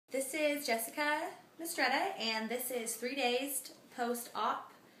This is Jessica Mistretta, and this is 3 days post-op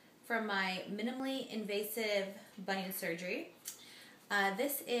from my minimally invasive bunion surgery.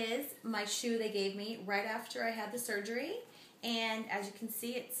 This is my shoe they gave me right after I had the surgery, and as you can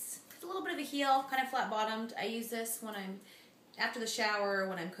see, it's a little bit of a heel, kind of flat-bottomed. I use this when I'm after the shower or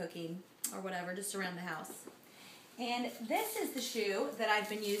when I'm cooking or whatever, just around the house. And this is the shoe that I've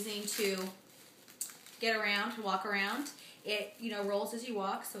been using to get around, to walk around. It, rolls as you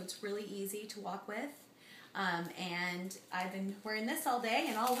walk, so it's really easy to walk with. And I've been wearing this all day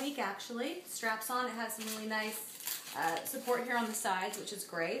and all week, actually. Straps on. It has some really nice support here on the sides, which is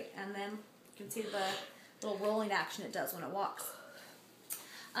great. And then you can see the little rolling action it does when it walks.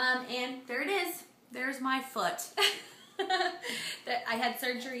 And there it is. There's my foot. I had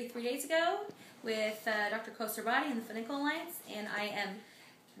surgery 3 days ago with Dr. Khosroabadi in the Foot Ankle Alliance, and I am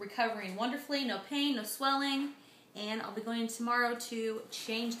recovering wonderfully. No pain, no swelling. And I'll be going tomorrow to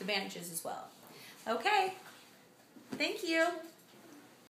change the bandages as well. Okay, thank you.